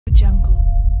Jungle.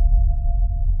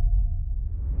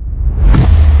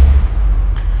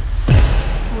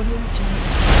 Audio Jungle.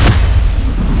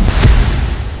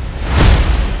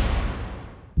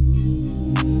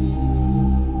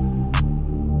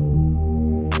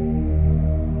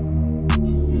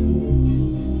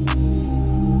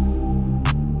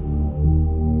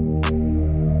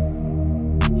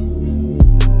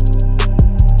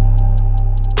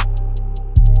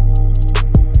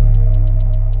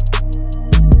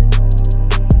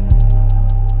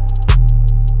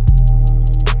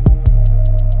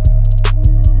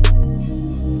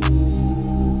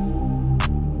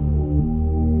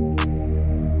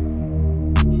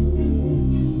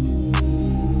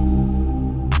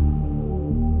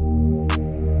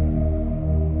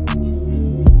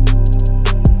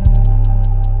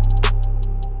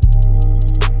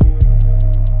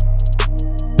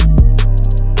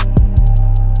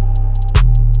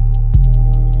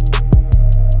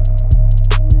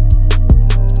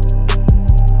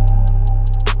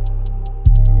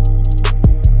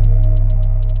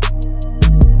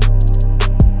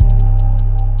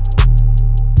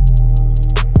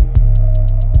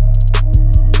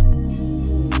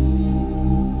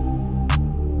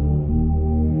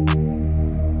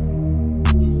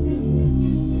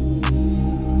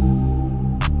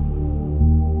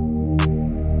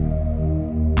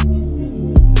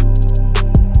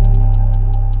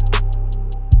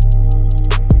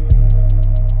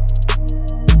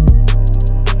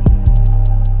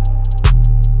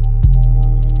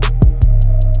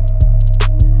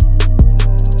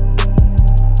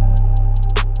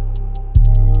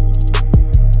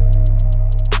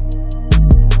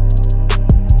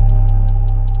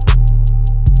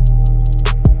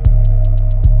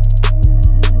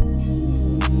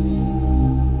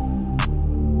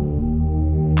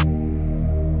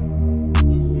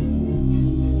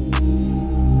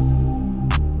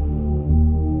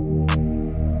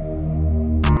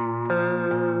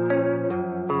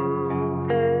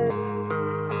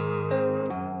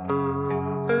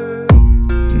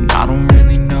 I don't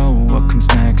really know what comes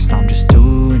next. I'm just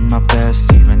doing my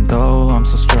best, even though I'm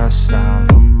so stressed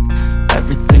out.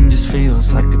 Everything just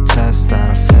feels like a test that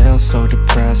I fail, so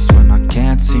depressed when I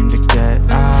can't seem to get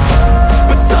out.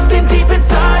 But something deep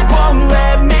inside won't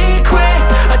let me quit.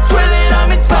 I swear that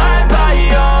I'm inspired by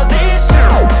all this shit.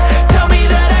 Tell me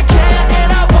that I can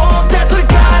and I won't. That's what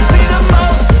guides me the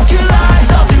most. Your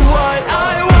lies, I'll do what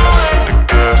I want.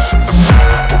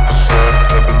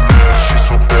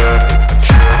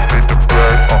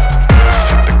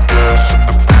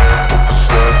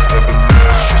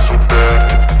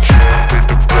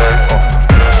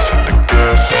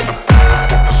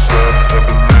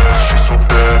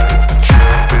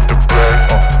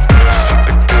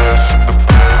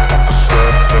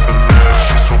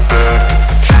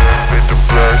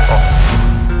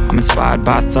 I'm inspired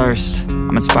by thirst,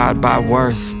 I'm inspired by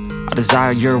worth. I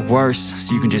desire your worst,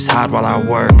 so you can just hide while I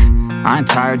work. I ain't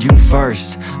tired, you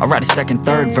first. I'll write a second,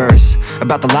 third verse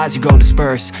about the lies you go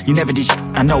disperse. You never did shit,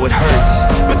 I know it hurts.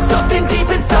 But something deep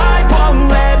inside won't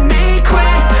let me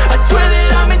quit. I swear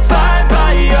that I'm inspired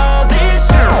by all this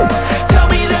shit. Tell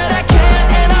me that I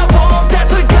can and I won't.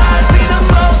 That's what guides me the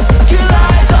most. Your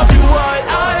lies, I'll do what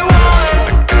I want.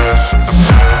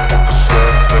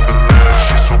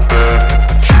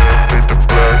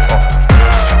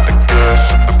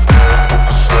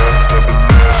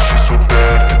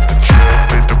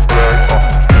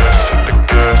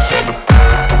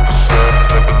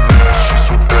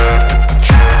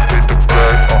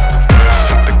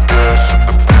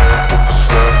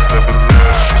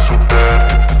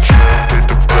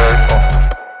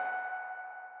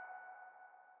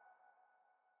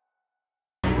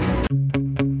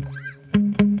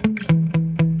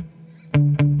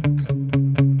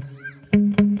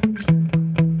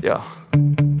 Yeah.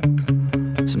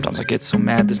 Sometimes I get so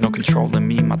mad, there's no controlling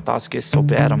me. My thoughts get so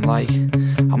bad, I'm like,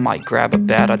 I might grab a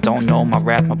bat, I don't know. My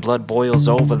wrath, my blood boils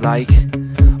over like,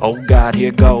 oh God,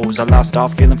 here goes. I lost all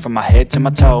feeling from my head to my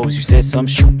toes. You said some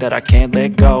shit that I can't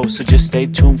let go, so just stay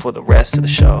tuned for the rest of the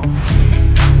show.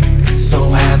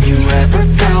 So have you ever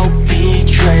felt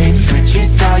betrayed?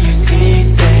 Switches how you see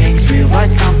things,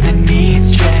 realize something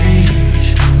needs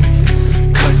change.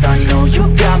 Cause I know you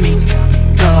got me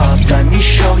f***ed up. Let me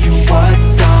show you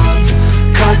what's up.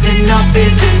 Cause enough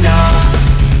is enough.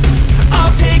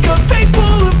 I'll take a face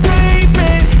full of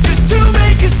pavement just to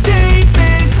make a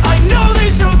statement. I know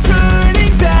there's no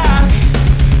turning back.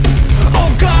 Oh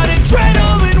God,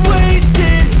 adrenaline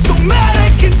wasted, so mad I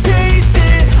can taste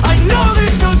it. I know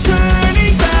there's no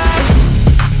turning back.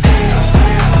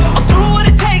 I'll do what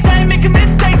it takes, I ain't making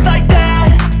mistakes like that.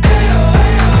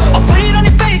 I'll bleed on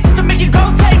your face.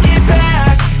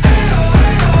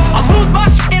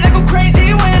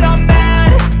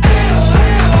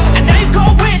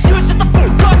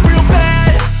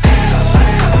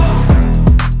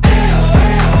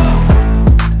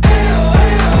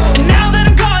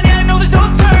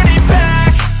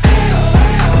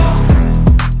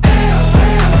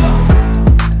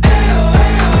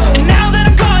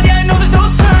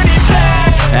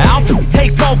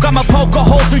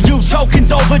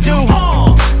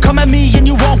 Come at me and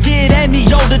you won't get any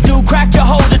older, dude. Crack your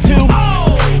holder too.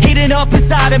 Heating up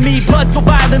inside of me, blood so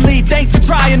violently. Thanks for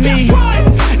trying me.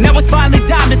 Now it's finally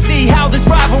time to see how this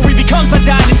rivalry becomes my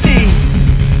dynasty.